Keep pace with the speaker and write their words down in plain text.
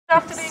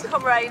Good afternoon,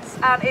 comrades,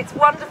 and it's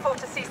wonderful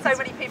to see so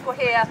many people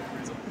here,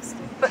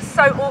 but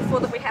so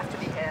awful that we have to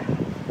be here.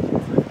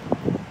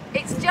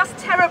 It's just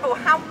terrible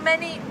how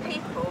many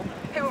people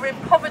who are in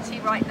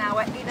poverty right now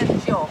are in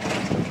a job,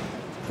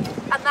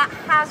 and that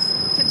has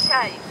to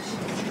change.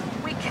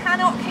 We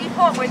cannot keep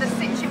on with a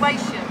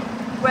situation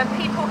where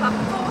people are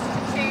forced to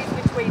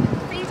choose between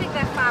feeding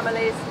their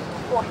families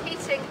or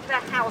heating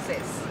their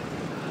houses.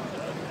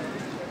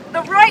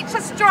 The right to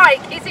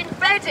strike is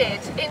embedded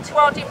into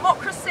our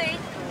democracy,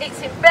 it's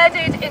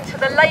embedded into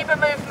the Labour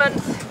movement.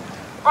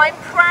 I'm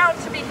proud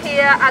to be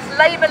here as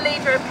Labour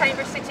leader of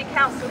Cambridge City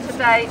Council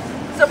today,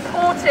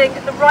 supporting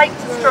the right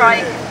to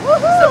strike,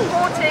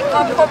 supporting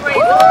our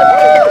comrades on the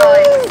picket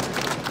lines.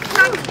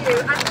 Thank you,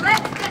 and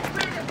let's